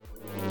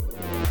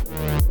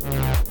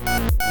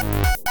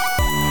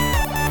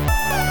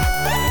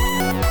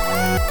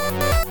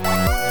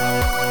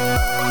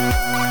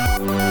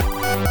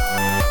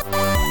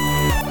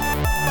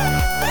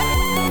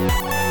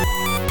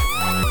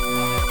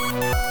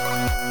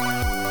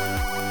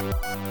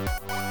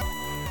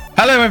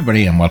Hello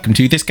everybody and welcome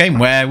to This Game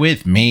Where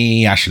with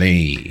me,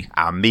 Ashley.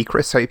 And me,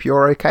 Chris. Hope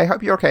you're okay.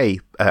 Hope you're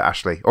okay,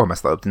 Ashley. Oh, I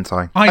messed that up, didn't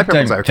I? I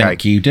don't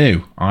think you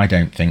do. I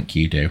don't think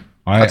you do.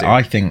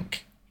 I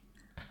think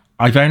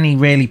I've only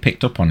really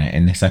picked up on it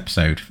in this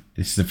episode.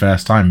 This is the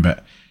first time,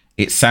 but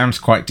it sounds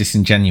quite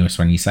disingenuous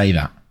when you say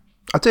that.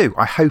 I do.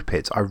 I hope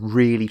it. I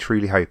really,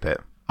 truly hope it.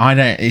 I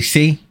don't. You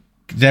see?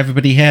 Did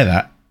everybody hear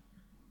that?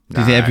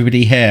 Did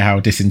everybody hear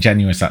how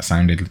disingenuous that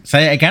sounded?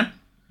 Say it again.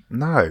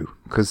 No,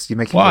 because you're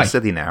making me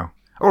silly now.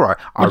 All right.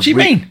 What do you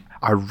mean?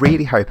 I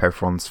really hope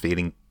everyone's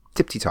feeling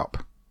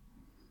tippy-top.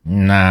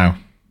 No.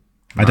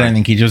 I don't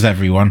think he does,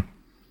 everyone.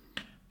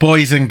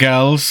 Boys and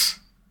girls.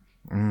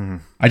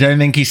 I don't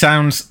think he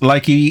sounds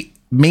like he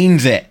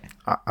means it.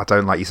 I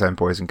don't like you saying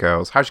boys and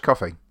girls. How's your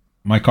coffee?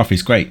 My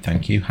coffee's great,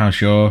 thank you.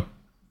 How's your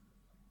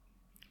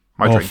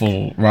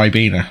awful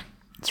Ribena?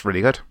 It's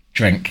really good.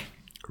 Drink.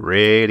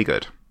 Really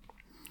good.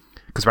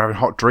 Because we're having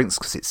hot drinks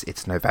because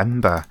it's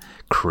November.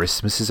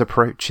 Christmas is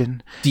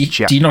approaching. Do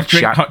you not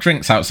drink hot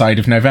drinks outside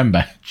of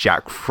November?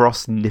 Jack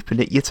Frost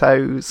nipping at your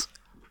toes.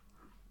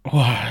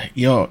 Oh,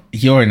 you're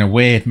in a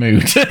weird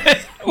mood.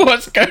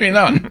 What's going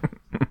on?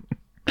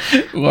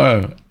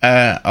 Whoa.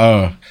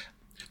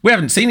 We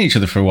haven't seen each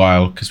other for a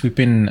while because we've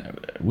been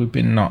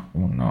not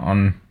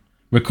on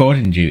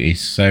recording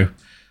duties, so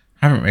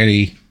haven't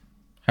really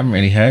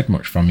heard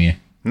much from you.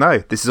 No,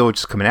 this is all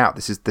just coming out.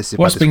 This is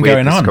what's been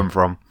going on? Come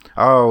from.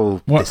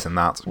 Oh, what? This and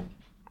that.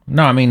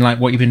 No, I mean, like,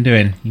 what you've been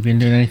doing. You been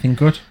doing anything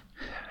good?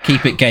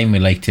 Keep it game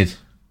related.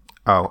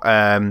 Oh,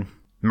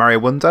 Mario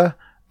Wonder,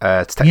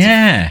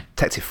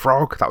 Detective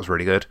Frog. That was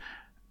really good.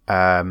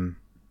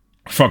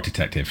 Frog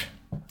Detective.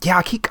 Yeah,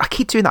 I keep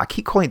doing that. I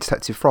keep calling it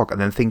Detective Frog and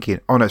then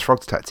thinking, oh no, it's Frog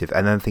Detective,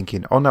 and then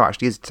thinking, oh no,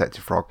 actually, it's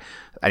Detective Frog.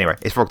 Anyway,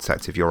 it's Frog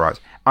Detective. You're right.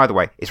 Either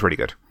way, it's really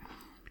good.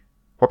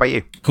 What about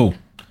you? Cool.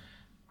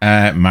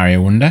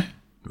 Mario Wonder.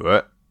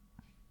 What?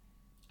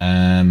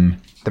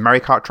 The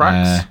Mario Kart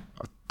tracks.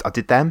 I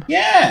did them.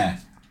 Yeah.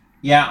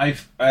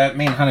 I've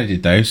me and Hannah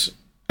did those.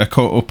 I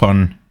caught up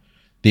on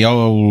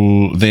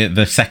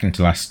the second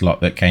to last lot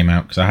that came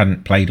out because I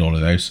hadn't played all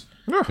of those,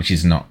 which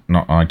is not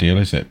ideal,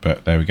 is it?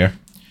 But there we go.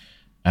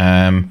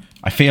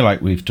 I feel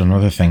like we've done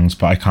other things,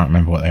 but I can't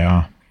remember what they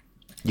are.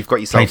 You've got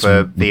yourself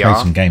a VR. Played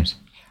some games.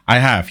 I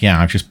have. Yeah,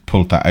 I've just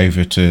pulled that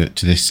over to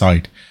this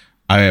side.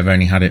 I have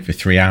only had it for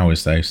 3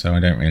 hours though, so I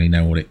don't really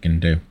know what it can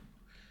do.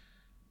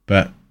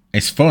 But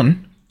it's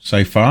fun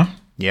so far.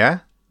 Yeah.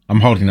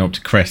 I'm holding it up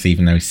to Chris,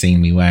 even though he's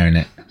seen me wearing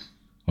it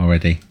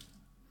already.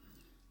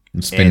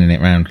 And spinning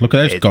it around. Look at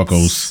those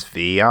goggles.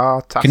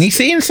 VR-tastic. Can you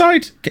see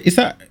inside?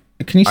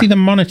 Can you see the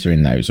monitor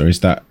in those, or is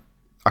that?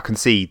 I can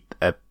see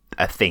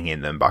a thing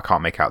in them, but I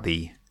can't make out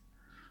the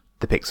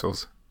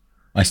pixels.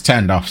 It's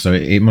turned off, so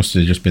it must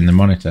have just been the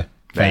monitor.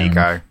 There you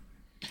go.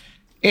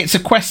 It's a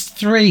Quest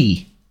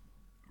 3.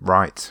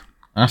 Right.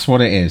 That's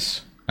what it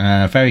is.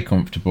 Very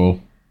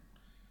comfortable.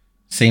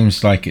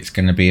 Seems like it's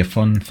going to be a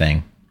fun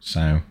thing.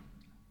 So.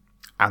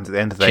 And at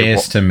the end of the day,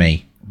 cheers to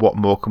me. What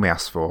more can we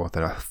ask for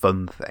than a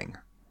fun thing?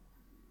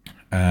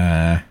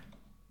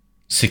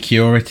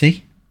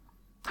 Security.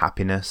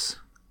 Happiness.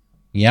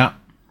 Yeah.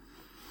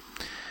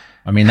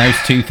 I mean, those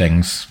two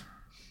things.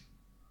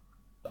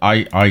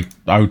 I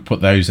would put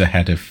those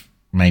ahead of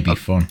maybe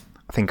fun.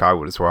 I think I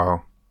would as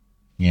well.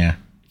 Yeah.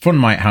 Fun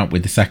might help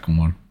with the second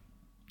one.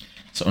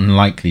 It's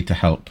unlikely to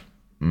help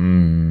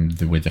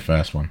with the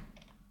first one.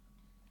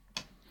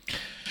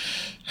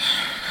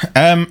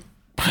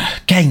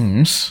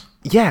 Games.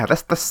 Yeah,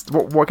 that's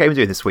what game we're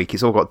doing this week.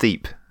 It's all got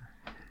deep.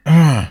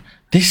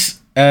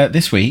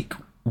 This week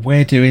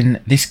we're doing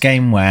this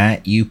game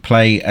where you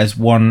play as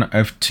one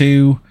of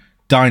two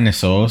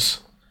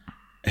dinosaurs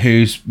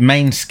whose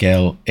main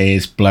skill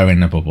is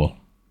blowing a bubble.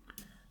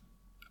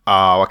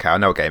 Oh, okay, I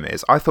know what game it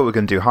is. I thought we were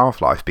going to do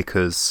Half-Life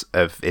because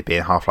of it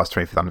being Half-Life's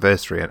 25th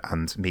anniversary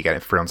and me getting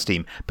it free on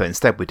Steam, but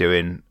instead we're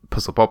doing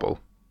Puzzle Bobble.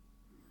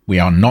 We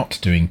are not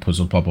doing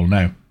Puzzle Bobble,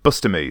 no.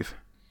 Buster Move.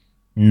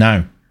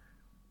 No.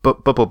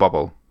 Bubble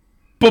Bobble.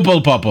 Bubble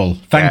Bobble.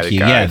 Thank you.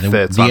 Yeah,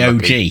 the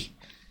OG.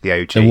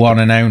 The OG. The one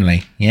and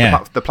only.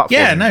 Yeah. The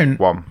platform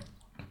one.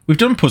 We've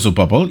done Puzzle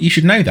Bobble. You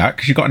should know that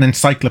because you've got an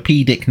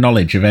encyclopedic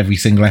knowledge of every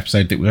single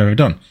episode that we've ever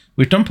done.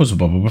 We've done Puzzle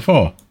Bobble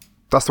before.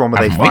 That's the one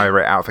where they fire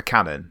it out of a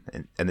cannon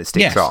and it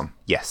sticks on.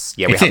 Yes.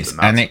 Yeah, we have done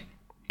that. And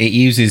it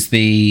uses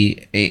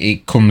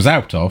it comes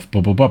out of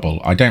Bubble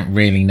Bobble. I don't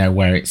really know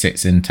where it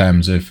sits in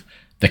terms of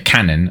the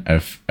canon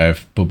of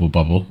Bubble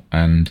Bobble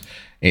and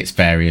its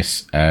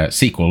various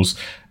sequels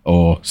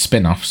or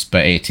spin-offs,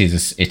 but it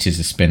is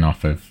a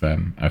spin-off of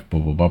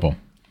Bubble Bobble.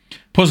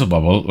 Puzzle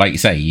Bobble, like you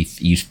say,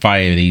 you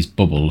fire these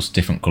bubbles,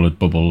 different coloured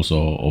bubbles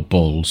or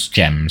balls,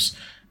 gems,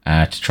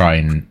 to try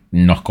and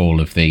knock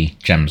all of the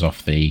gems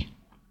off the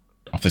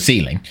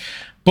ceiling.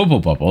 Bubble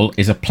Bobble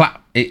is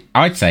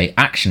I'd say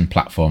action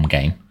platform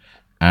game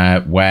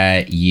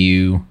where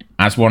you,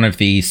 as one of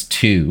these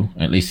two,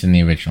 at least in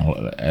the original,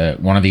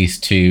 one of these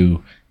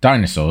two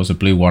dinosaurs, a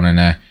blue one and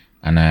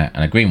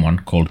a green one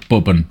called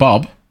Bub and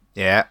Bob.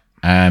 Yeah.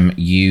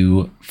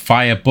 You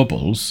fire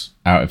bubbles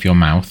out of your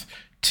mouth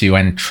to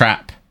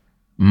entrap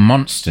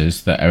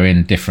monsters that are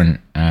in different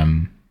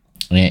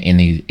in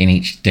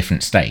each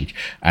different stage,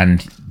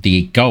 and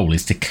the goal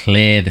is to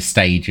clear the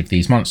stage of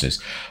these monsters.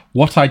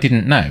 What I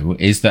didn't know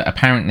is that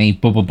apparently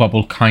Bubble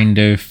Bobble kind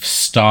of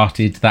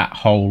started that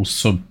whole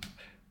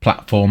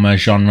sub-platformer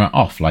genre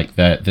off, like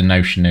the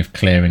notion of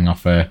clearing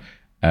off a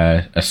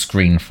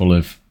screen full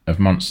of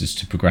monsters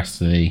to progress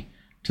to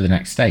the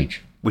next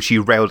stage. Which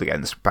you railed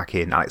against back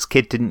in Alex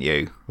Kidd, didn't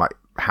you? Like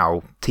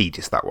how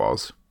tedious that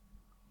was.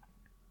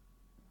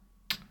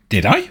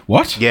 Did I?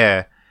 What?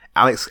 Yeah,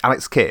 Alex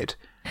Kidd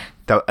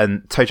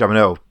and Toe Jam and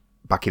Earl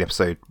back in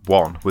episode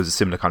 1 was a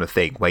similar kind of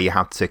thing where you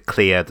had to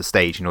clear the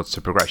stage in order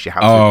to progress. You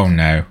had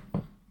no,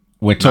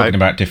 we're talking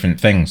about different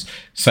things.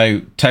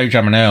 So Toe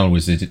Jam and Earl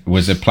was a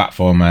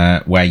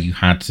platformer where you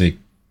had to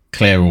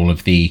clear all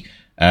of the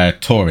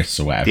tourists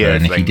or whatever,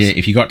 and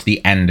if you got to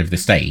the end of the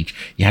stage,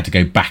 you had to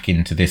go back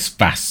into this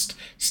vast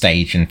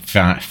stage and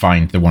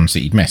find the ones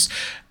that you'd missed.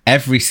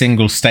 Every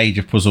single stage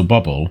of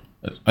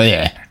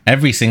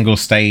every single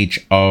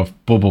stage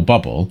of Bubble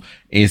Bobble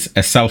is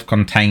a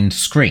self-contained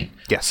screen.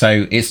 Yes.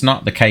 So it's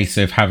not the case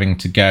of having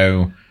to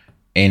go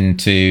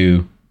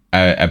into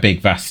a big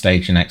vast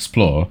stage and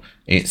explore.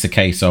 It's a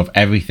case of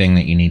everything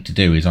that you need to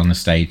do is on the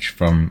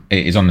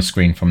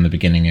screen from the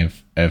beginning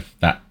of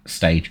that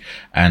stage,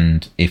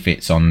 and if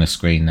it's on the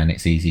screen, then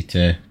it's easy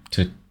to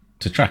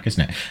track,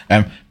 isn't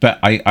it? But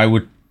I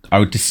would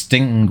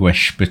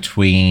distinguish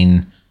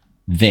between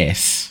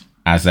this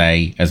as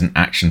an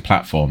action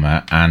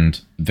platformer and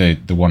the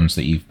ones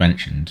that you've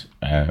mentioned,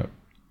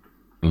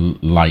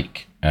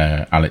 like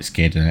Alex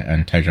Kidd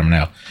and Toe Jam and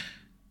Earl.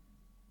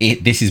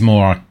 This is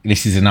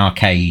an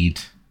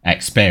arcade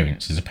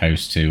experience as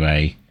opposed to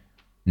a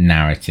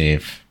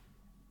narrative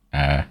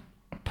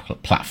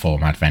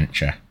platform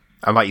adventure.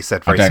 And like you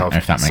said, very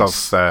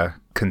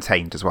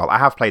self-contained as well. I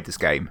have played this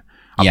game.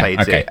 I played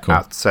it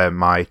at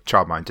my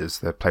childminders,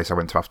 the place I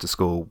went to after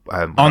school.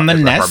 On the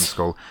NES?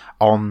 School,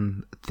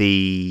 on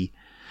the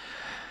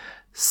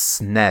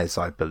SNES,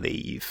 I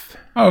believe.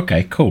 Oh,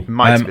 okay, cool.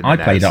 I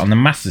played it on the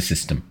Master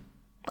System.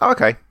 Oh,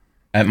 okay.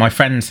 At my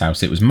friend's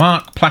house. It was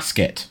Mark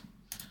Plaskett.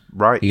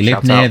 Right. He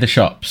lived near the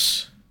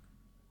shops.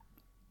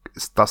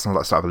 That sounds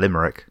like sort of a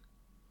limerick.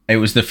 It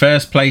was the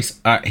first place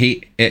at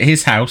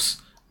his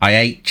house I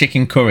ate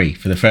chicken curry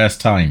for the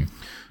first time.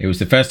 It was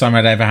the first time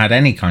I'd ever had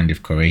any kind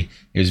of curry.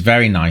 It was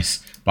very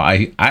nice, but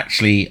I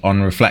actually,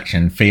 on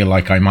reflection, feel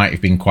like I might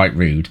have been quite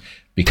rude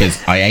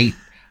because I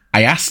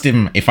asked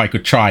him if I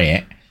could try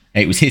it.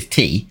 It was his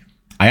tea.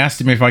 I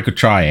asked him if I could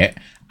try it,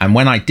 and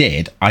when I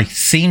did, I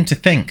seemed to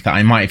think that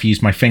I might have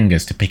used my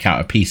fingers to pick out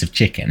a piece of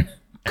chicken.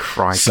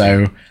 Crikey.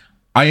 So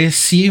I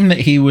assume that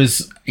he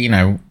was, in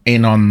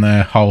on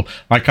the whole.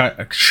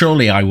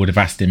 Surely I would have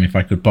asked him if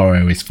I could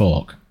borrow his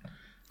fork.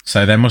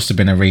 So there must have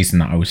been a reason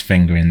that I was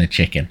fingering the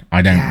chicken.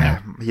 I don't know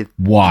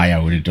why I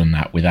would have done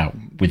that without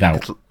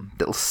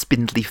little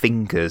spindly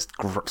fingers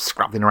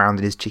scrabbling around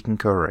in his chicken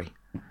curry.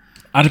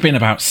 I'd have been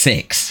about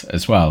 6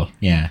 as well,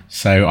 yeah.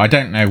 So I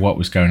don't know what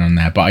was going on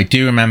there, but I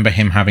do remember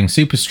him having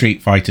Super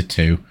Street Fighter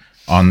 2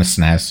 on the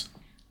SNES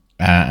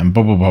and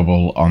Bubble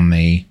Bobble on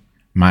the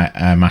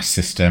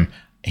Master System.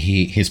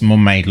 His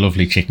mum made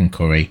lovely chicken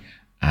curry,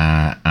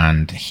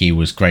 and he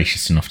was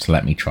gracious enough to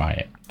let me try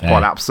it. What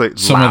an absolute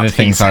some of the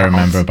things I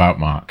remember about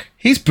Mark.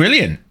 He's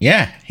brilliant.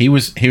 Yeah, he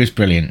was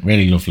brilliant.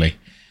 Really lovely.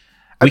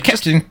 We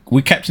kept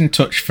in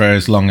touch for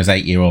as long as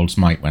 8-year-olds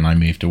might when I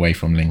moved away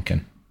from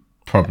Lincoln.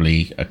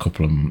 Probably a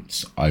couple of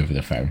months over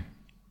the phone.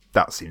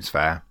 That seems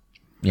fair.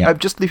 Yeah.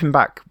 Just looping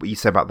back, what you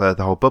said about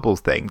the whole bubbles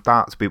thing.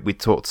 We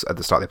talked at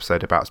the start of the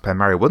episode about Super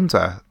Mario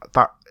Wonder.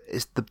 That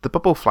is the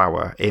bubble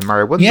flower in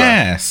Mario Wonder.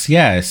 Yes,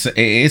 it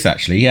is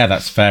actually. Yeah,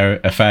 that's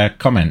a fair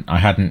comment. I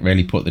hadn't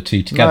really put the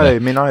two together. No,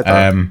 me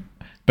neither.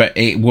 But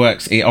it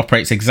works. It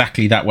operates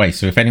exactly that way.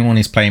 So if anyone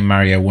is playing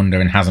Mario Wonder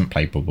and hasn't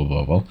played Bubble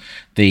Bobble,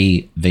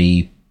 the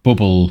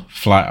bubble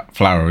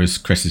flower, as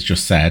Chris has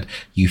just said,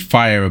 you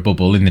fire a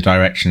bubble in the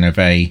direction of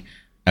an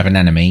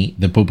enemy.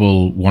 The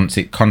bubble, once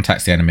it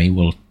contacts the enemy,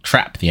 will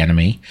trap the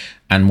enemy,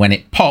 and when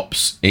it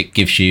pops, it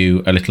gives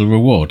you a little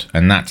reward,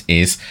 and that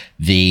is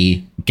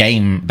the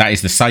game. That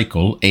is the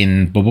cycle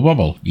in Bubble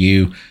Bobble.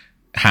 You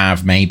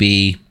have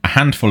maybe a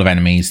handful of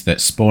enemies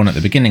that spawn at the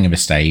beginning of a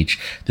stage.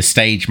 The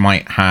stage will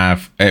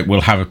have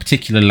a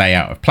particular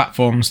layout of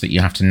platforms that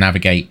you have to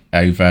navigate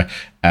over,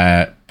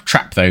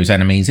 trap those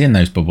enemies in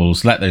those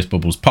bubbles, let those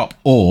bubbles pop,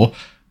 or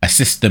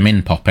assist them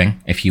in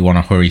popping if you want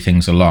to hurry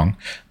things along,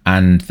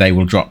 and they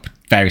will drop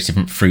various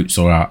different fruits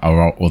or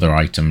other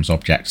items,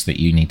 objects that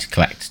you need to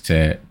collect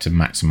to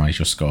maximize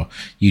your score.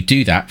 You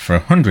do that for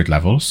 100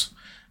 levels,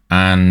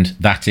 and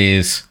that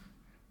is,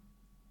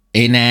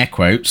 in air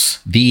quotes,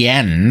 the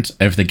end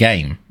of the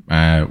game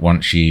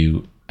once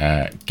you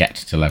get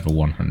to level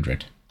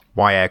 100.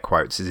 Why air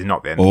quotes? Is it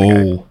not the end of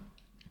the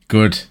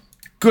game?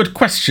 Good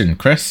question,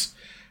 Chris.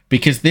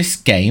 Because this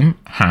game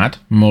had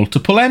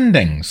multiple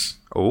endings.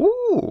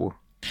 Ooh.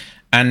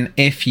 And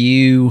if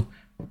you,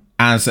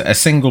 as a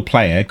single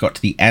player, got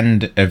to the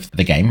end of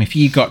the game, if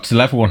you got to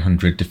level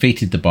 100,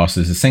 defeated the boss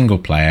as a single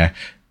player,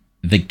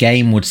 the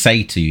game would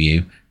say to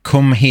you,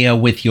 come here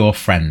with your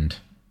friend.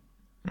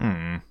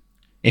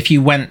 If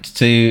you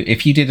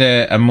did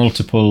a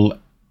multiplayer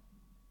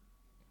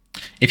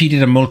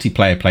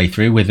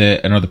playthrough with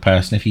another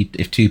person,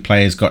 if two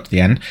players got to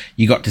the end,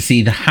 you got to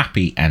see the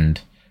happy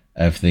end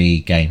of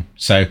the game.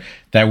 So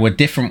there were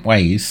different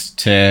ways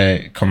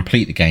to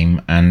complete the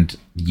game, and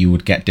you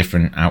would get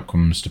different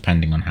outcomes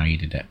depending on how you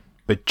did it.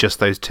 But just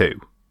those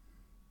two?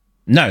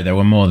 No, there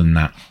were more than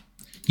that.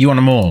 You want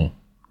them all?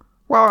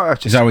 Well, I was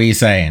just is that what you're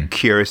saying?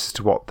 Curious as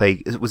to what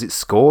was it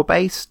score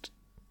based?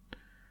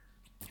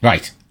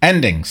 Right,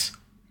 endings.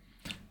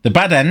 The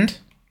bad end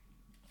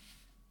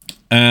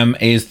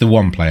is the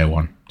one-player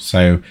one.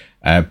 So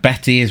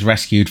Betty is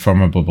rescued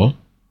from a bubble.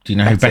 Do you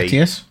know who Betty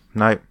is?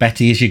 No.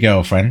 Betty is your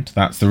girlfriend.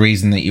 That's the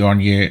reason that you're on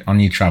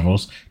your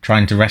travels,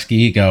 trying to rescue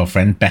your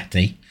girlfriend,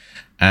 Betty.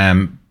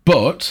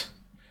 But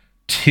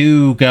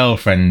two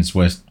girlfriends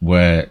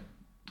were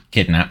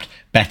kidnapped,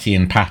 Betty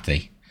and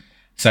Patty.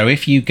 So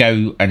if you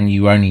go and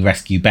you only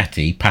rescue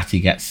Betty, Patty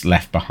gets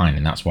left behind,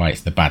 and that's why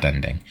it's the bad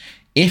ending.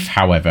 If,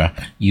 however,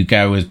 you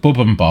go as Bub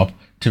and Bob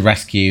to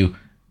rescue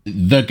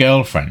the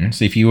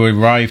girlfriends, if you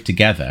arrive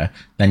together,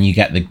 then you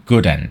get the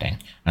good ending,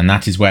 and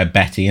that is where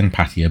Betty and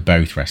Patty are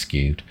both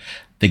rescued.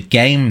 The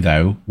game,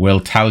 though, will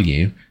tell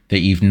you that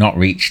you've not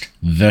reached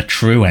the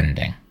true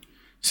ending.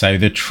 So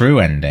the true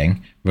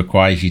ending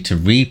requires you to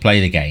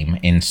replay the game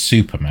in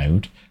super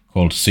mode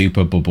called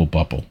Super Bubble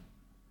Bobble.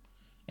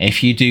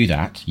 If you do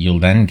that, you'll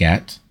then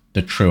get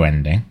the true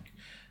ending.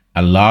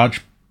 A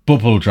large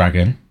bubble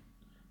dragon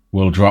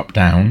will drop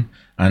down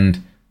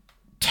and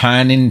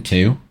turn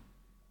into,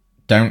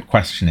 don't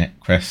question it,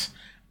 Chris,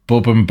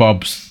 Bub and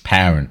Bob's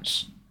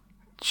parents.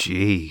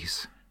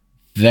 Jeez.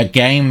 The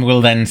game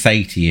will then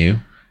say to you,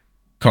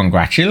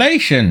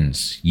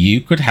 congratulations, you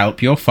could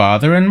help your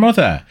father and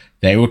mother.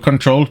 They were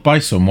controlled by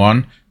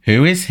someone.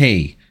 Who is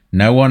he?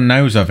 No one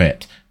knows of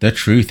it. The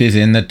truth is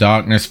in the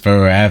darkness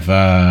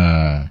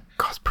forever.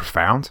 God, it's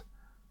profound.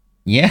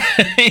 Yeah,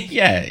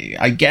 yeah,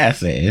 I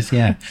guess it is,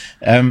 yeah.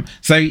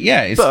 So,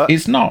 yeah,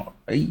 it's not...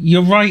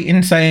 You're right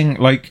in saying,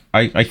 like,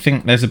 I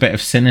think there's a bit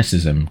of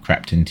cynicism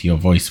crept into your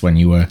voice when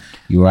you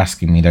were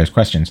asking me those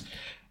questions.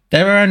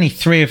 There are only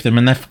 3 of them,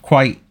 and they're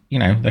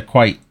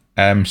quite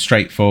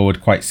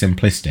straightforward, quite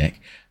simplistic.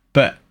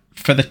 But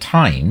for the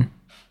time,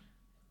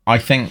 I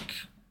think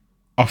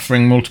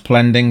offering multiple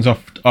endings,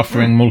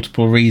 offering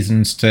multiple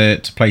reasons to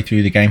play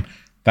through the game,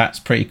 that's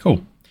pretty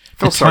cool.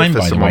 The time,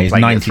 by the way, is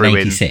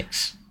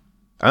 1986.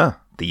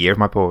 The year of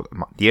my board.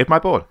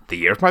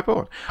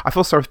 I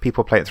feel sorry for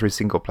people playing it through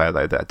single player,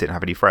 though, that didn't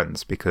have any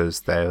friends,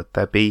 because they'd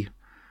be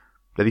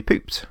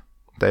pooped.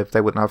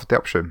 They wouldn't have the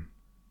option.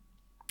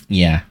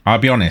 Yeah, I'll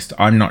be honest,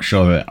 I'm not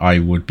sure that I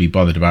would be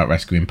bothered about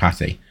rescuing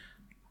Patty.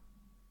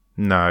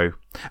 No.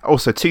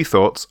 Also, 2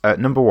 thoughts.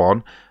 Number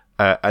 1,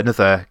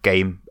 another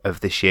game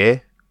of this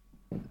year,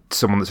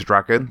 someone that's a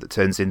dragon that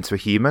turns into a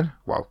human.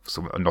 Well,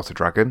 someone not a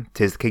dragon,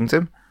 Tears of the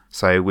Kingdom.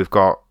 So we've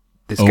got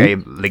this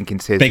game linking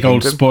to Tears of the Kingdom.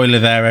 Big old spoiler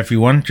there,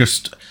 everyone.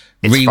 Just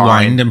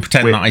rewind and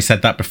pretend that I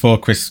said that before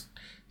Chris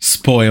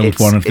spoiled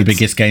one of the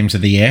biggest games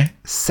of the year.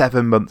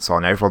 7 months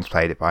on, everyone's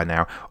played it by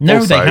now. No,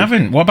 also, they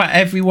haven't. What about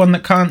everyone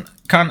that can't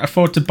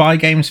afford to buy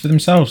games for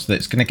themselves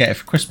that's going to get it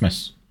for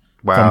Christmas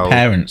from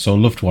parents or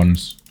loved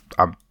ones?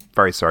 I'm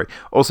very sorry.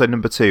 Also,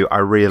 number 2, I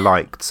really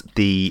liked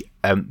the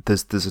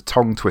there's a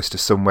tongue twister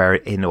somewhere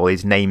in all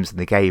these names in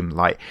the game,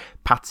 like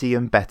Patty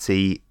and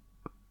Betty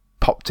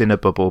popped in a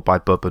bubble by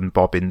Bub and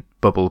Bob in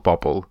Bubble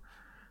Bobble.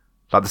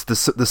 Like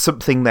there's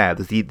something there.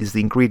 There's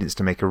the ingredients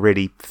to make a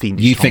really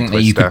fiendish. You think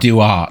that you could do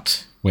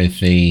art with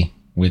the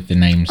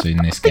names in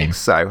this game?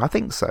 I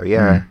think so.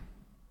 Yeah.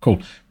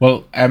 Cool.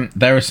 Well,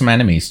 there are some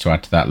enemies to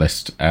add to that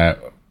list that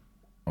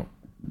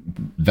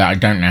I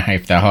don't know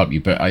if they'll help you,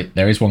 but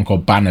there is one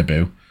called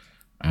Banaboo.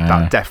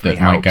 That definitely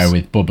that might go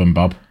with Bub and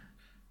Bob.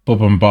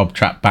 Bub and Bob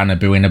trap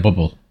Banaboo in a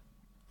bubble.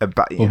 Bub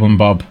and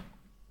Bob.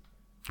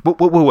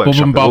 We'll Bub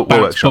and Bob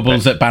bounce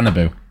bubbles at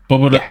Banaboo.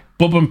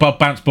 Bub and Bob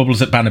bounce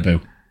bubbles at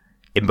Banaboo.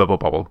 In Bubble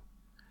Bobble.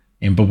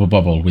 In Bubble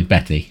Bobble with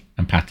Betty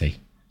and Patty.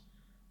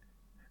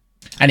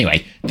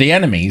 Anyway, the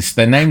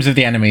names of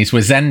the enemies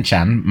were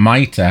Zen-chan,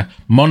 Maita,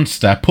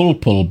 Monster,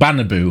 Pulpul,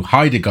 Banaboo,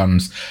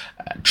 Hydegons,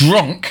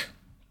 Drunk,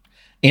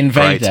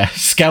 Invader,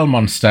 Skell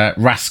Monster,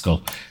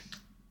 Rascal.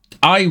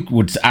 I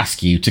would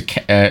ask you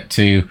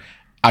to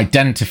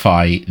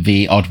identify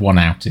the odd one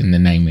out in the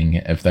naming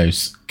of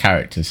those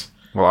characters.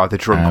 Well, either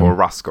Drunk or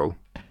Rascal.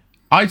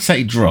 I'd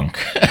say Drunk.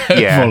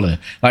 Yeah.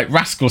 Like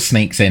Rascal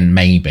sneaks in,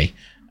 maybe.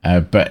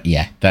 But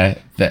yeah,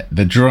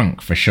 the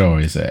Drunk for sure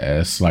is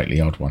a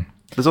slightly odd one.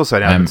 There's also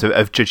an element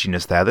of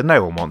judginess there that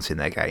no one wants in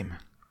their game.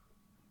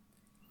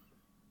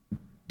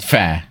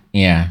 Fair,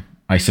 yeah.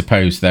 I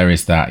suppose there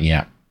is that,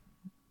 yeah.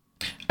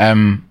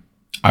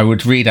 I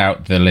would read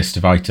out the list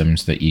of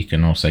items that you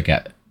can also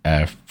get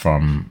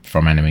from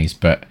enemies,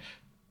 but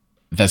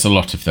there's a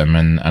lot of them,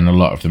 and a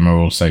lot of them are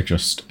also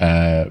just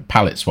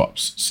palette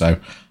swaps, so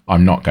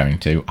I'm not going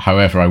to.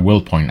 However, I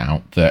will point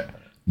out that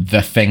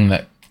the thing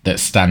that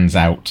stands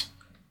out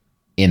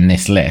in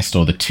this list,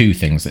 or the two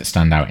things that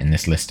stand out in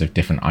this list of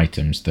different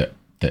items that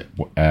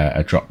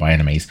are dropped by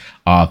enemies,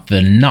 are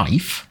the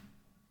knife.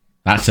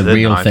 That's a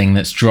real thing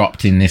that's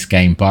dropped in this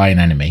game by an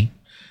enemy.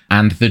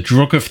 And the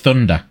Drug of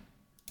Thunder.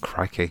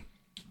 Crikey.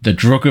 The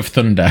Drug of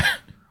Thunder.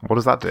 What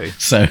does that do?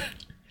 So,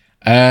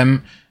 I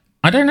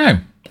don't know.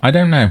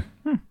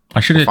 I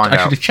should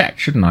have checked,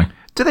 shouldn't I?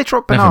 Do they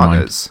drop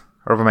bananas?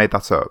 Or have I made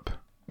that up?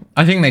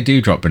 I think they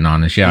do drop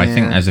bananas, yeah. I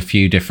think there's a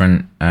few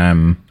different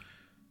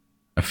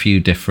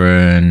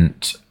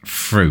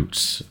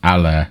fruits, a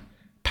la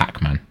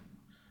Pac-Man.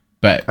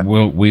 But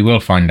we will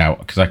find out,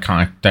 because I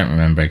don't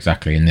remember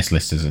exactly, and this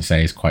list, as I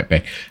say, is quite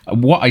big.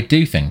 What I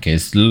do think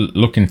is,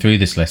 looking through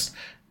this list,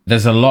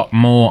 there's a lot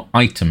more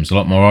items, a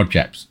lot more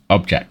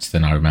objects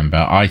than I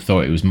remember. I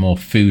thought it was more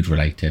food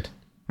related.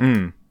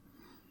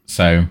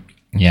 So,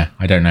 yeah,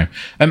 I don't know.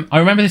 I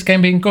remember this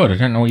game being good. I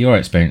don't know what your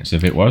experience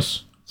of it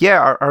was.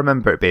 Yeah, I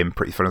remember it being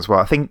pretty fun as well.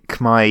 I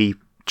think my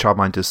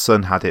childminder's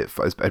son had it,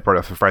 I brought it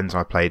up for friends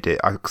and I played it.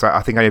 Because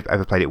I think I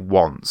ever played it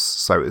once,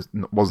 so it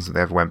wasn't something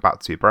I ever went back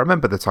to. But I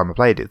remember the time I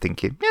played it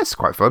thinking, yeah, it's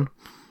quite fun.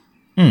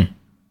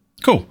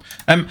 Cool.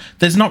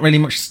 There's not really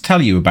much to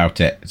tell you about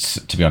it,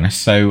 to be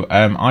honest. So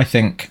I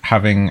think,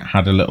 having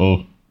had a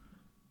little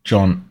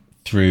jaunt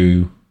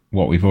through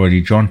what we've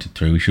already jaunted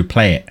through, we should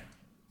play it.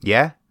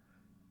 Yeah?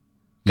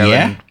 You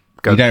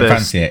don't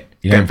fancy it?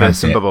 You don't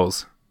fancy some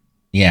bubbles?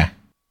 Yeah.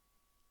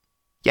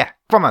 Yeah,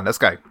 come on, let's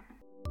go.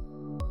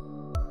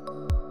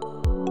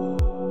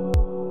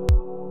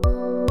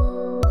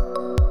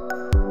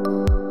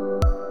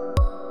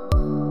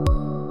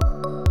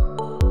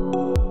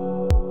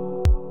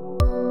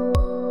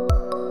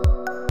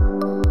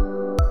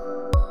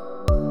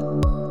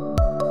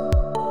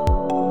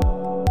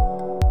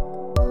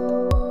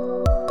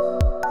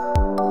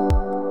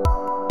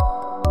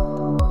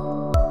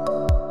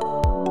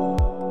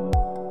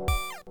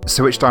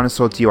 So which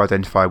dinosaur do you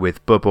identify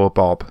with, Bub or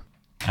Bob?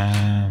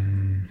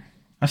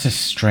 That's a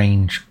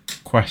strange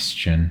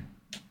question.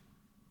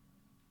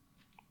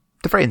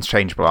 They're very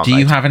interchangeable, aren't they? Do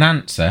you have an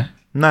answer?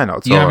 No, not at all.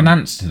 Do you have an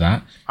answer to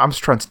that? I'm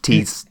just trying to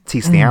tease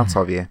the out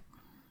of you.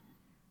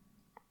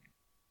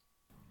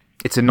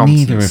 It's a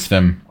nonsense. Neither of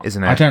them.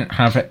 Isn't it? I don't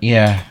have it.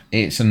 Yeah,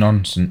 it's a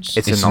nonsense.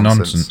 It's a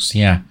nonsense.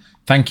 Yeah.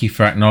 Thank you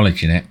for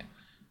acknowledging it.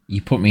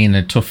 You put me in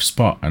a tough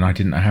spot and I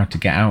didn't know how to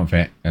get out of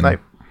it. And no.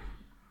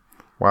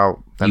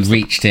 Well, you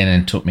reached in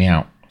and took me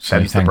out.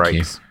 So thank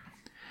you.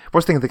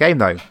 What's the thing of the game,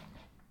 though?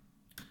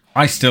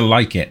 I still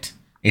like it.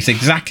 It's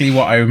exactly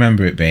what I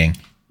remember it being.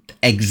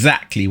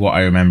 Exactly what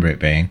I remember it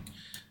being.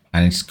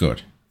 And it's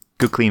good.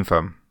 Good, clean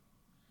fun.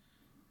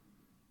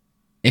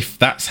 If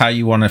that's how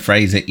you want to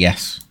phrase it,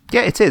 yes.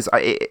 Yeah, it is.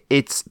 I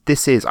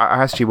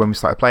asked you when we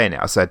started playing it,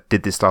 I said,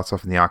 did this start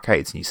off in the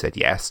arcades? And you said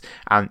yes.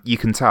 And you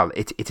can tell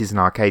it is an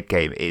arcade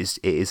game. It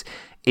is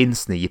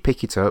instantly, you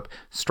pick it up,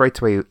 straight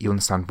away you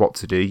understand what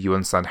to do, you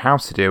understand how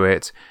to do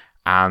it,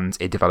 and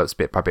it develops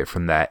bit by bit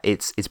from there.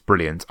 It's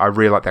brilliant. I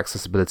really like the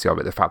accessibility of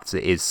it, the fact that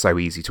it is so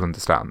easy to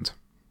understand.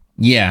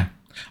 Yeah.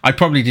 I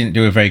probably didn't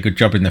do a very good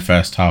job in the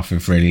first half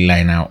of really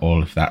laying out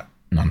all of that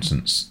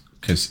nonsense,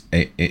 because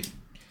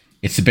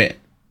it's a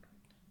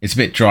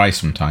bit dry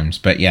sometimes.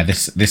 But yeah,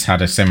 this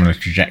had a similar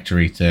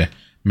trajectory to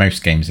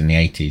most games in the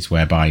 80s,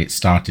 whereby it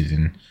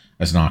started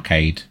as an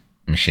arcade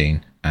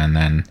machine and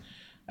then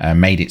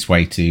made its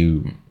way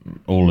to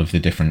all of the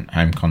different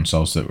home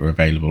consoles that were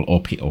available,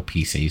 or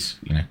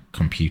PCs,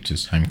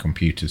 computers, home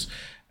computers.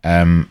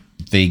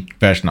 The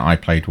version that I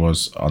played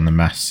was on the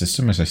Master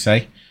System, as I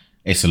say.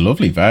 It's a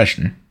lovely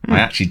version. I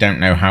actually don't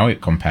know how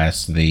it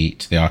compares to the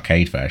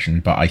arcade version,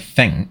 but I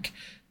think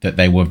that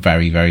they were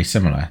very, very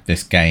similar.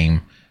 This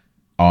game,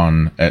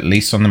 at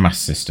least on the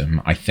Master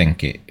System, I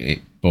think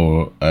it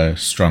bore a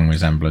strong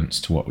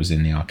resemblance to what was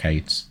in the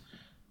arcades.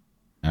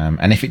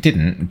 And if it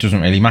didn't, it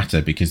doesn't really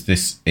matter, because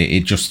it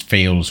just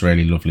feels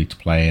really lovely to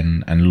play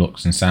and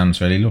looks and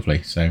sounds really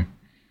lovely. So,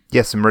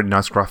 yeah, some really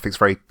nice graphics,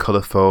 very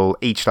colourful.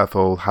 Each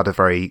level had a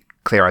very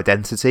clear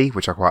identity,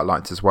 which I quite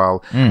liked as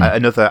well.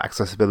 Another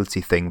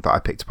accessibility thing that I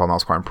picked up on that I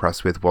was quite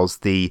impressed with was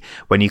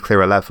when you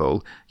clear a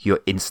level,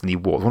 you're instantly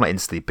warped. Well, not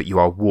instantly, but you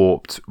are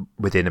warped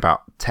within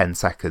about 10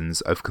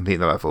 seconds of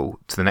completing the level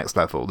to the next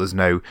level. There's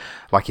no,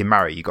 like in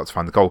Mario, you got to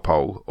find the goal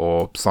pole,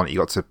 or Sonic, you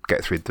got to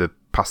get through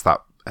past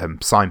that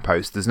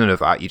signpost. There's none of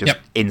that. You just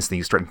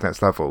instantly straight to the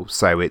next level.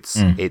 So it's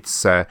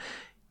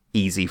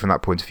easy from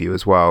that point of view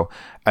as well.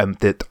 I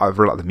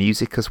really like the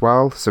music as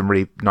well. Some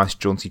really nice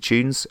jaunty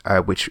tunes,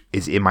 which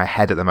is in my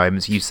head at the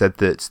moment. You said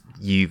that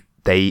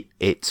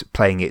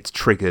playing it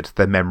triggered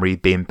the memory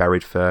being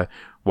buried for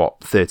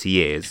 30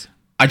 years.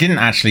 I didn't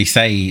actually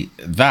say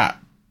that,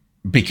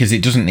 because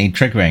it doesn't need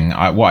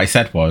triggering. What I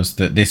said was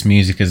that this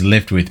music has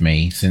lived with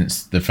me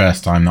since the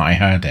first time that I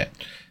heard it,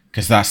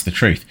 because that's the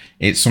truth.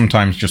 It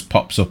sometimes just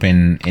pops up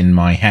in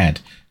my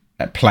head,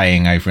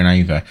 playing over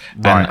and over.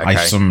 Right, and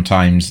I've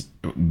sometimes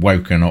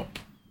woken up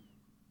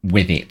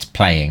with it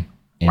playing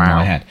in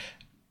my head,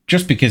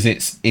 just because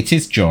it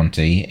is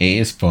jaunty, it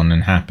is fun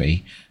and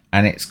happy,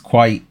 and it's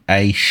quite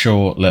a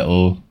short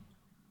little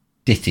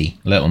ditty,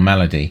 little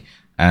melody,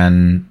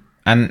 and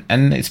and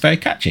it's very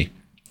catchy.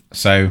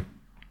 So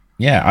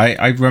yeah,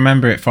 I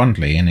remember it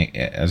fondly, and it,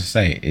 as I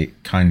say,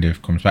 it kind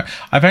of comes back.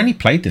 I've only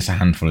played this a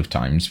handful of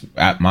times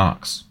at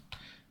Mark's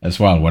as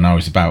well when I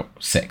was about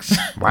 6.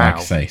 Wow. Like I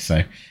say,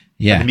 so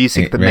yeah, and the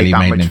music it that really made that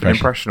made much an of an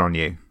impression on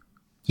you.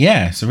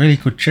 Yeah, it's a really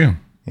good tune.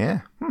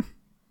 Yeah.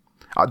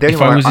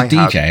 If I was a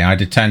DJ,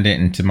 I'd have turned it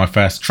into my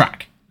first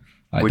track.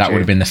 Like that would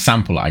have been the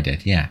sample I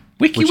did. Yeah,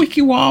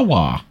 wiki wah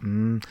wah.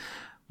 Would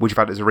you have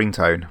had it as a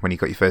ringtone when you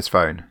got your first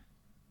phone?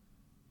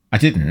 I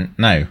didn't.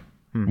 No,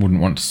 wouldn't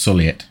want to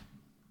sully it.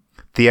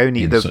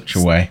 Such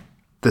a way.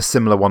 The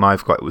similar one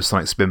I've got was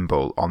Sonic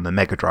Spinball on the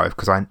Mega Drive,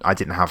 because I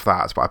didn't have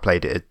that, but I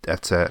played it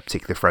at a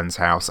particular friend's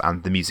house,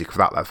 and the music of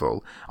that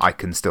level,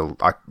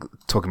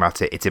 talking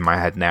about it, it's in my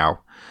head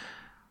now.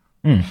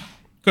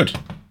 Good.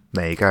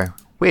 There you go.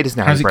 Weird, isn't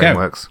it, how How's your it brain go?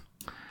 works?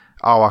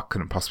 Oh, I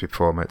couldn't possibly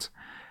perform it.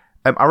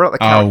 I really like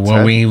the character. Oh,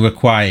 well, we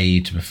require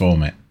you to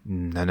perform it.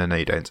 No,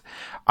 you don't.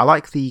 I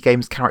like the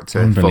game's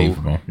character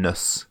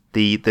fullness.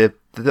 The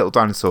little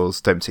dinosaurs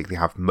don't particularly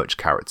have much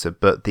character,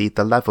 but the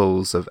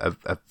levels of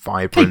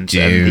vibrant,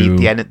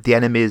 and the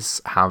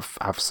enemies have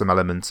some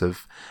element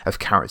of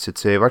character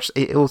too.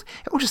 It all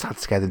just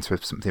adds together into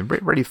something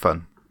really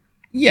fun.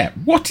 Yeah,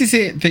 what is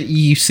it that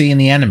you see in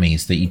the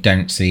enemies that you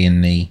don't see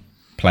in the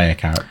player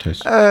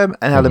characters? An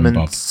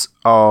element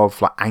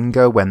of like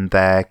anger when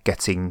they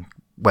get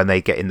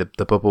in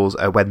the bubbles,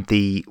 when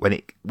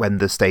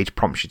the stage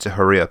prompts you to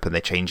hurry up and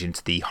they change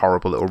into the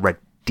horrible little red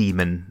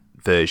demon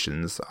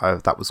versions.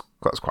 That was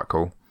quite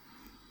cool.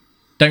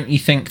 Don't you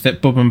think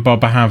that Bub and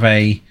Bob have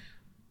a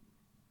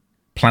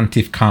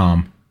plaintive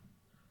calm,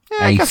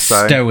 a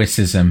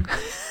stoicism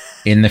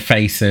in the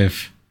face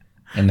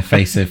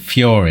of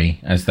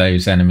fury as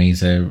those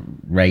enemies are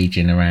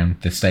raging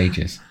around the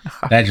stages?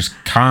 They're just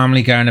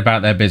calmly going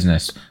about their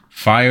business,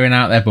 firing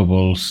out their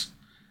bubbles.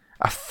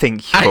 I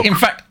think in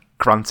fact,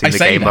 granting the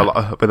game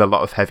with a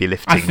lot of heavy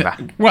lifting.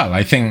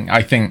 I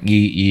think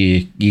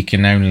you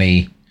can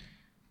only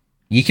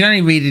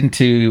read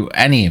into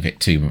any of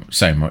it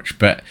so much,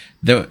 but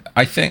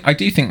I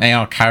do think they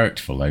are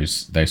characterful,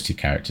 those two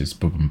characters,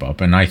 Bub and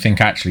Bob, and I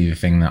think actually the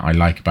thing that I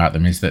like about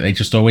them is that they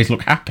just always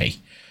look happy.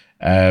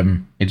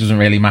 It doesn't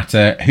really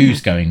matter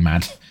who's going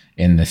mad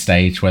in the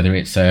stage, whether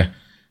it's a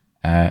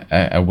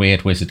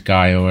weird wizard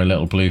guy or a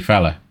little blue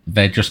fella.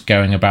 They're just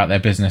going about their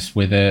business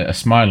with a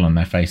smile on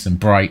their face and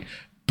bright,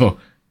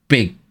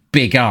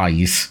 big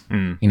eyes.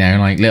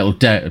 Like little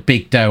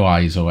big doe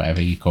eyes or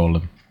whatever you call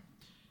them.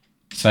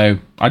 So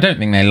I don't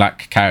think they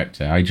lack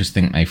character. I just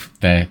think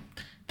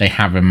they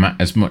have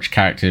as much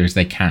character as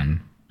they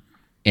can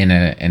in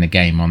a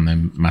game on the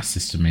Master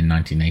System in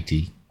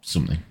 1980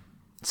 something.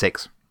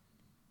 6.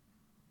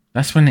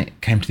 That's when it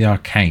came to the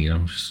arcade.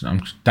 I'm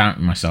just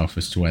doubting myself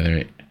as to whether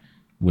it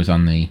was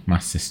on the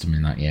Master System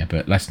in that year,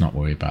 but let's not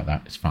worry about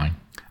that. It's fine.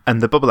 And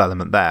the bubble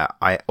element there,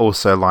 I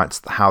also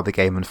liked how the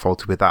game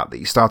unfolded with that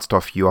you started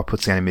off, you are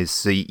putting enemies,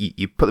 so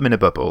you put them in a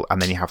bubble,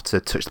 and then you have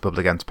to touch the bubble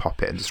again to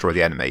pop it and destroy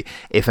the enemy.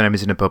 If an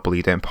enemy's in a bubble,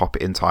 you don't pop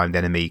it in time, the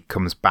enemy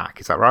comes back.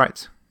 Is that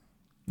right?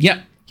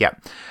 Yep. Yeah.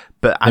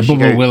 But the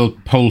bubble will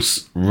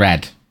pulse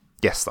red.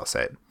 Yes, that's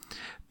it.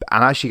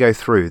 And as you go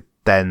through,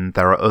 then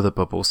there are other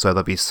bubbles. So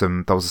there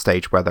was a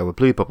stage where there were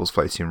blue bubbles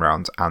floating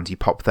around, and you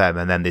pop them,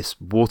 and then this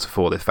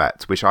waterfall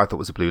effect, which I thought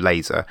was a blue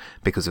laser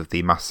because of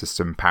the Master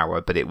System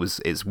power, but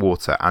it's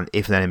water, and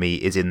if an enemy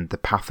is in the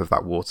path of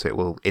that water, it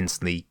will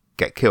instantly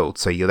get killed.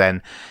 So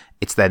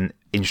it's then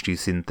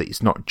introducing that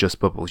it's not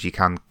just bubbles, you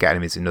can get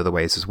enemies in other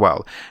ways as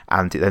well,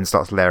 and it then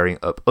starts layering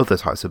up other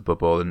types of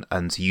bubble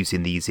and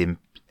using these in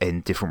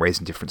different ways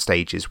in different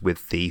stages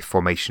with the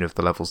formation of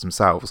the levels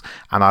themselves.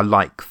 And I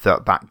like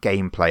that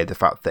gameplay, the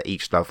fact that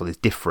each level is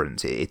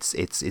different, it's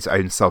its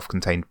own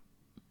self-contained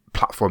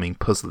platforming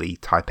puzzly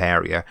type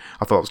area.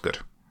 I thought it was good.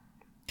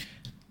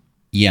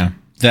 Yeah,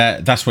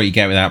 that's what you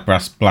get without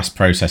blast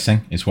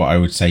processing, is what I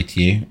would say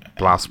to you.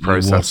 Blast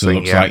processing, water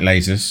looks like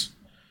lasers.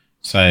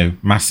 So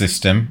Master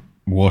System,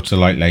 water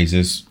like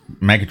lasers.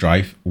 Mega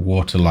Drive,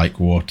 water like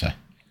water.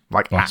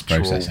 Like blast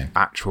processing.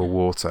 Actual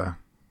water.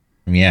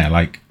 Yeah,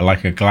 like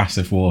a glass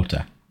of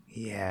water.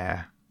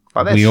 Yeah.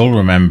 We all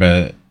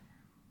remember.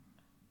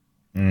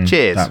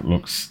 Cheers. That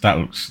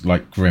looks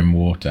like grim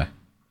water.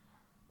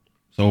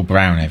 It's all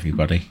brown,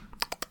 everybody.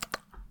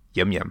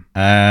 Yum yum.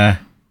 I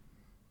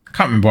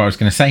can't remember what I was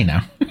going to say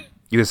now.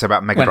 You were saying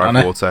about Mega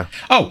Drive water.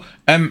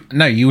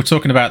 No, you were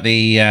talking about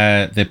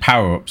the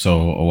power-ups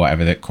or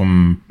whatever that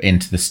come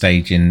into the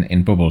stage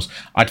in Bubbles.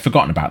 I'd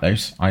forgotten about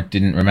those. I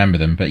didn't remember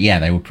them, but yeah,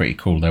 they were pretty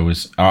cool.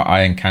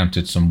 I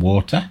encountered some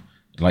water,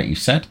 like you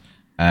said,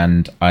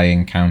 and I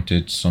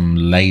encountered some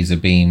laser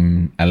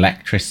beam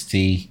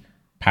electricity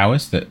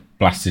powers that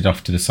blasted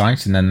off to the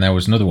sides, and then there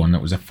was another one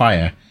that was a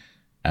fire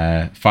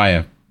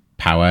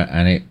power,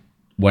 and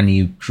when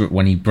you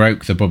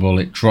broke the bubble,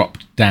 it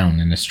dropped down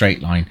in a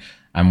straight line,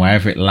 and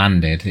wherever it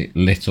landed, it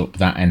lit up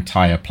that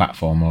entire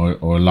platform or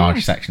a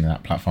large section of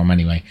that platform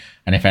anyway.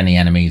 And if any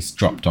enemies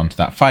dropped onto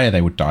that fire, they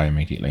would die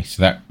immediately.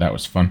 So that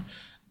was fun.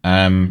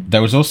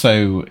 There was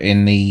also,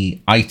 in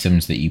the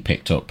items that you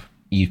picked up,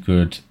 you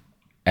could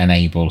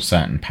enable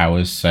certain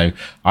powers. So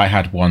I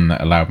had one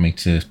that allowed me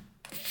to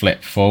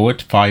flip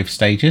forward 5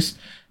 stages,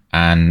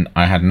 and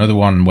I had another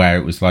one where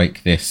it was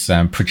like this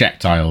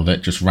projectile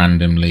that just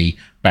randomly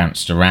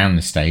bounced around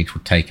the stage,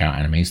 would take out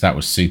enemies. That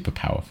was super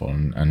powerful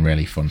and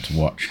really fun to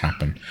watch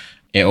happen.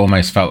 It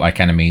almost felt like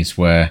enemies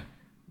were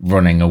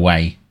running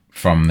away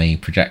from the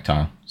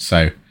projectile.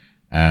 So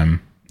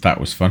that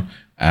was fun.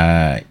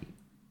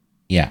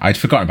 Yeah, I'd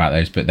forgotten about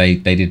those, but they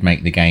did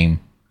make the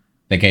game,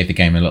 they gave the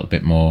game a little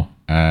bit more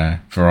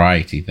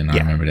variety than I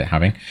remembered it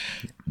having.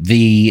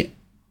 The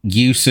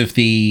use of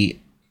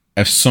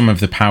some of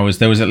the powers,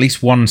 there was at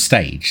least one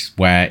stage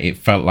where it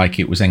felt like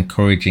it was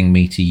encouraging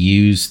me to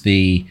use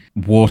the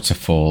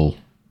waterfall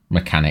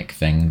mechanic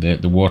thing,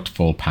 the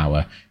waterfall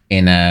power,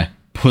 in a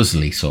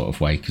puzzly sort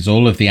of way, because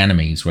all of the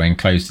enemies were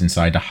enclosed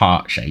inside a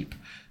heart shape,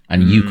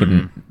 and you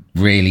couldn't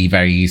really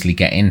very easily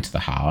get into the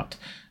heart,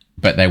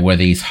 but there were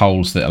these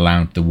holes that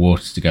allowed the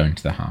water to go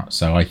into the heart.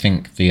 So I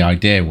think the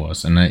idea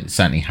was, and it's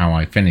certainly how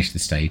I finished the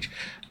stage,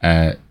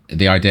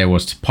 the idea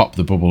was to pop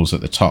the bubbles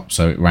at the top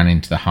so it ran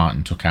into the heart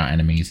and took out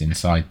enemies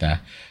inside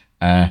there.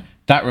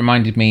 That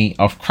reminded me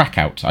of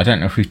Crackout. I don't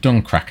know if we've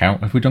done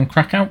Crackout. Have we done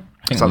Crackout?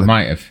 I think we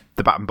might have.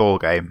 The bat and ball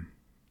game.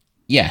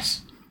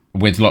 Yes,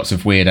 with lots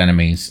of weird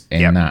enemies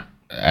in that.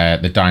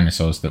 The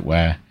dinosaurs that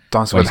wear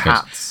dinosaurs with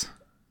hats.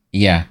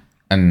 Yeah,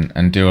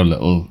 and do a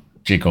little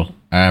jiggle.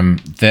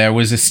 There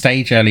was a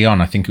stage early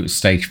on, I think it was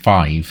stage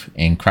 5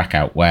 in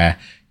Crackout, where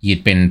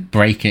you'd been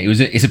breaking.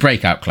 It's a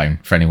breakout clone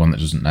for anyone that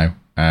doesn't know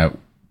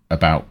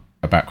about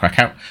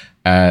Crackout.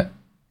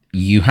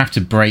 You have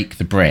to break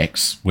the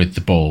bricks with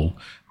the ball,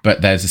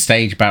 but there's a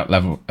stage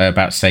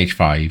about stage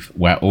 5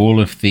 where all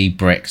of the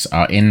bricks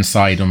are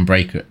inside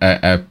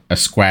a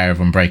square of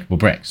unbreakable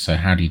bricks. So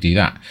how do you do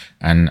that?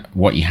 And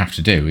what you have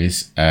to do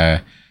is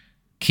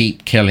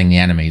keep killing the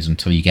enemies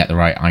until you get the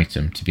right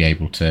item to be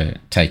able to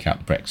take out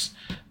the bricks.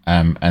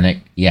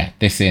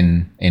 This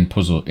in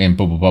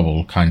Bubble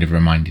Bobble kind of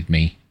reminded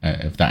me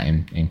of that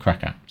in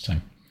Crackout. So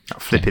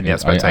flipping the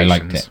expectations. I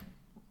liked it.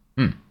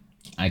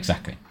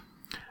 Exactly.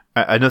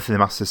 Another thing the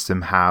Master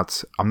System had,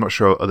 I'm not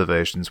sure other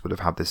versions would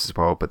have had this as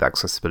well, but the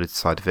accessibility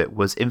side of it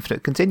was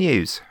infinite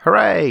continues.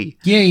 Hooray!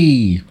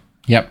 Yay!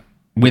 Yep.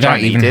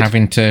 Without even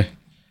having to...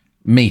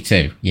 Me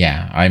too.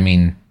 Yeah. I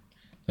mean,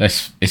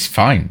 it's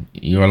fine.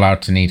 You're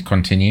allowed to need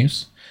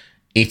continues.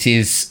 It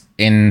is,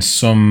 in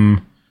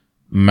some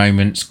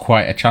moments,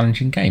 quite a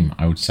challenging game,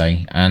 I would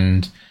say.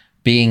 And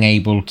being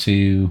able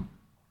to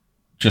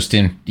just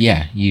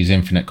use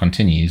infinite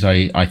continues,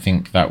 I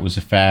think that was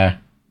a fair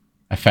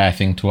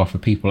thing to offer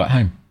people at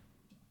home.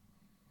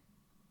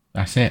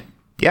 That's it.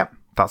 Yep,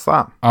 that's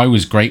that. I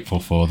was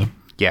grateful for them.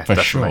 Yeah, for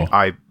definitely.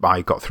 Sure.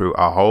 I got through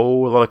a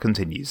whole lot of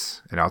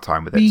continues in our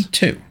time with it.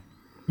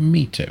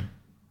 Me too.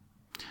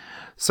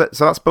 So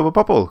that's Bubble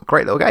Bobble.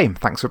 Great little game.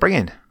 Thanks for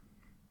bringing.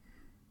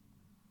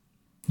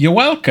 You're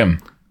welcome.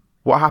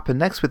 What happened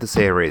next with the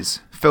series?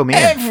 Fill me in.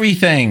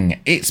 Everything!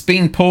 It's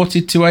been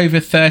ported to over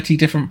 30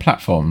 different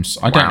platforms.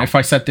 I don't know if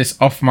I said this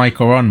off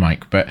mic or on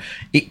mic, but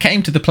it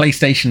came to the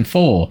PlayStation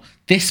 4.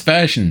 This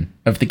version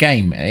of the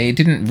game, it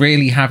didn't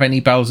really have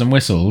any bells and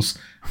whistles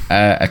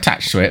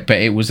attached to it, but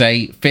it was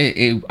I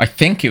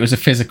think it was a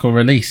physical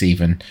release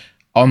even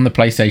on the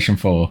PlayStation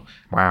 4.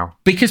 Wow.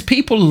 Because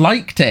people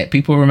liked it.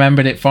 People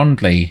remembered it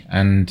fondly,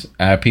 and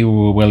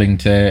people were willing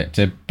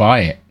to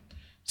buy it.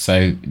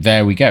 So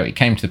there we go. It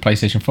came to the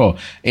PlayStation 4.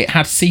 It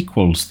had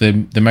sequels.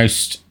 The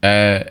most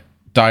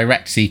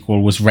direct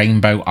sequel was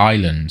Rainbow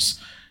Islands,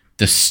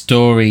 the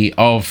story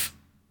of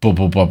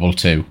Bubble Bobble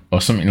 2,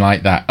 or something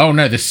like that. Oh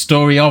no, the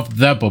story of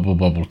the Bubble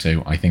Bobble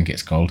 2, I think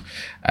it's called.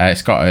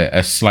 It's got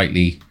a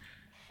slightly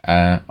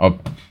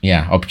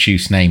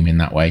obtuse name in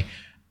that way.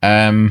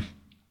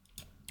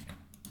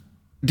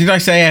 Did I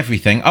say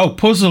everything? Oh,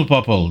 Puzzle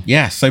Bobble.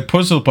 Yes, so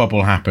Puzzle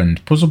Bobble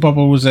happened. Puzzle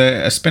Bobble was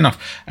a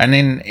spin-off, and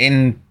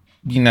in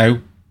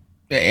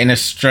a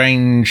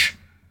strange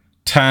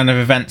turn of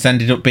events,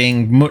 ended up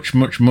being much,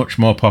 much, much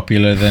more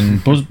popular than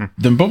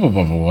Bubble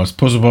Bobble was.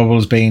 Puzzle Bobble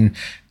has been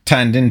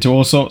turned into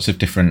all sorts of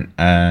different...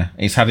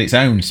 it's had its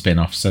own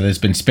spin-offs, so there's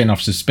been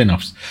spin-offs of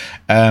spin-offs.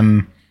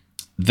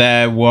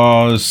 There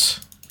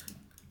was...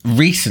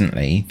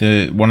 Recently,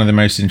 one of the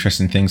most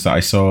interesting things that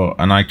I saw,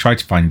 and I tried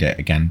to find it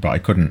again, but I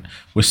couldn't,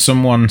 was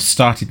someone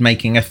started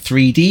making a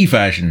 3D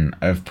version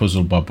of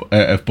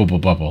Bubble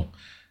Bobble,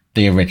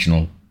 the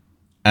original.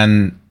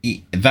 And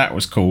that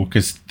was cool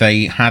because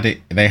they had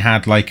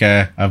like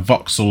a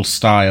voxel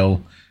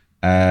style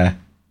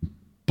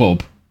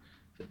bub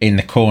in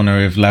the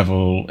corner of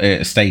level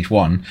stage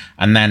 1,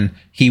 and then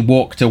he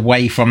walked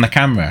away from the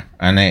camera,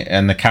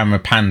 and the camera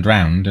panned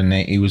round, and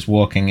he was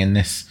walking in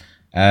this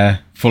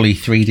fully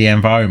 3D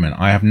environment.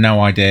 I have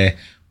no idea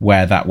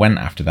where that went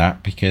after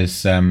that,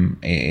 because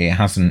it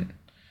hasn't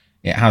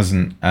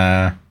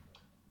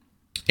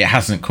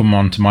come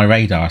onto my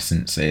radar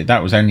since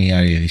that was only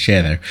earlier this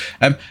year though.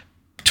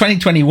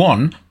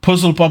 2021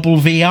 Puzzle Bobble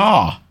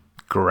VR,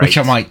 great, which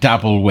I might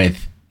dabble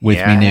with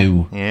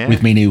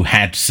me new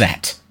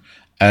headset.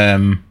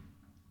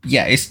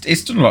 yeah,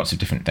 it's done lots of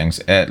different things,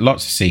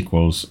 lots of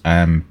sequels,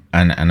 and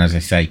as I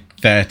say,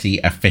 30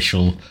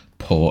 official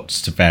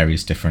ports to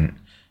various different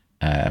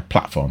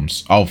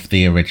platforms of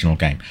the original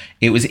game.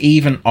 It was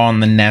even on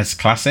the NES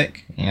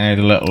Classic, the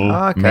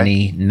little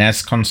mini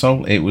NES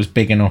console. It was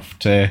big enough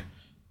to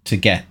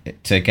get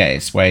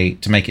its way,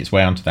 to make its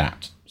way onto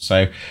that.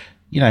 So,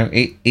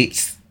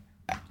 it's.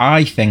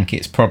 I think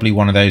it's probably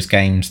one of those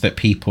games that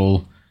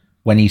people,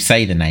 when you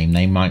say the name,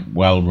 they might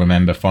well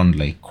remember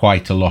fondly.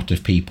 Quite a lot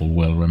of people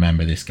will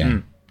remember this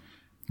game.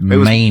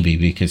 Maybe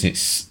because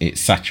it's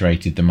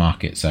saturated the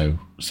market so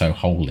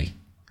wholly.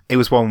 It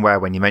was one where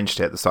when you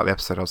mentioned it at the start of the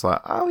episode, I was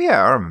like, oh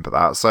yeah, I remember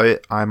that. So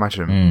I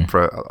imagine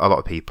for a lot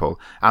of people.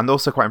 And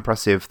also quite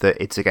impressive that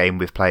it's a game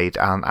we've played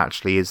and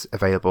actually is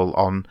available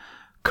on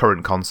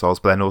current consoles,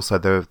 but then also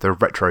the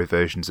retro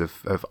versions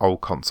of old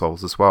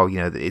consoles as well.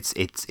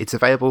 It's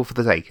available for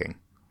the taking.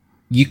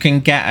 You can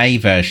get a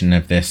version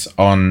of this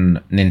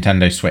on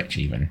Nintendo Switch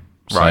even.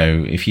 Right.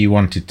 So if you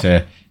wanted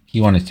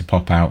to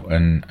pop out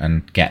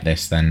and get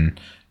this, then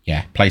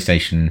yeah,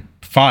 PlayStation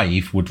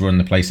 5 would run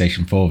the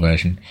PlayStation 4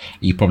 version.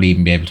 You'd probably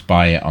even be able to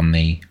buy it on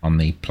the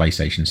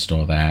PlayStation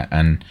Store there,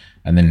 and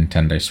the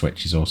Nintendo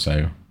Switch has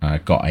also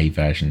got a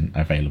version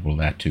available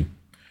there too.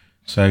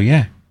 So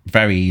yeah,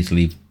 very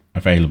easily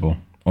available,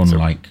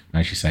 unlike,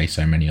 as you say,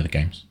 so many other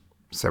games.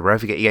 So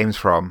wherever you get your games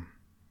from.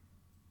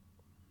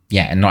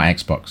 Yeah, and not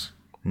Xbox.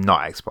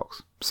 Not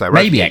Xbox. So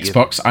maybe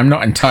Xbox. I'm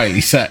not entirely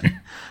certain,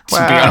 to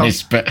be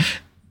honest, but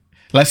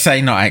let's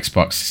say not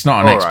Xbox. It's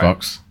not on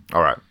Xbox.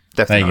 All right.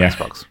 Definitely not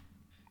Xbox.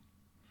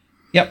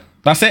 Yep,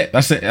 that's it.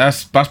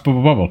 That's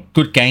Bubble Bobble.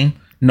 Good game.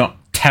 Not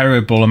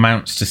terrible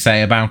amounts to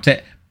say about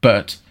it,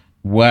 but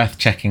worth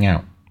checking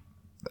out.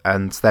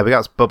 And there we go.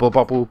 It's Bubble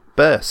Bobble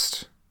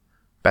Burst.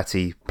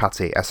 Betty,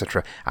 Patty,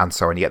 etc. And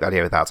so on. You get the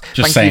idea with that.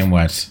 Just saying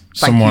words.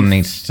 Someone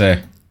needs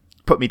to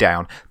put me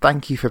down.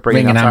 Thank you for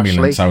bringing ring that, an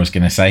ambulance, Ashley. I was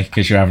going to say,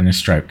 because you're having a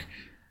stroke.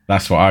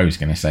 That's what I was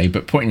going to say.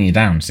 But putting you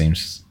down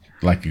seems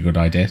like a good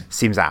idea.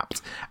 Seems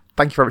apt.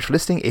 Thank you very much for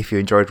listening. If you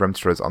enjoyed, remember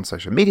to follow us on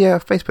social media,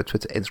 Facebook,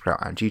 Twitter, Instagram,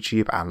 and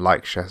YouTube. And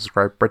like, share,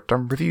 subscribe, rate,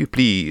 and review,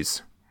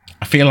 please.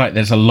 I feel like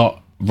there's a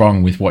lot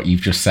wrong with what you've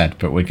just said,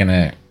 but we're going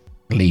to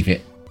leave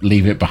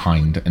it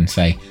behind and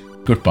say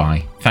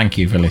goodbye. Thank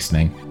you for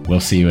listening. We'll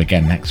see you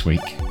again next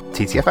week.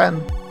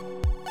 TTFN.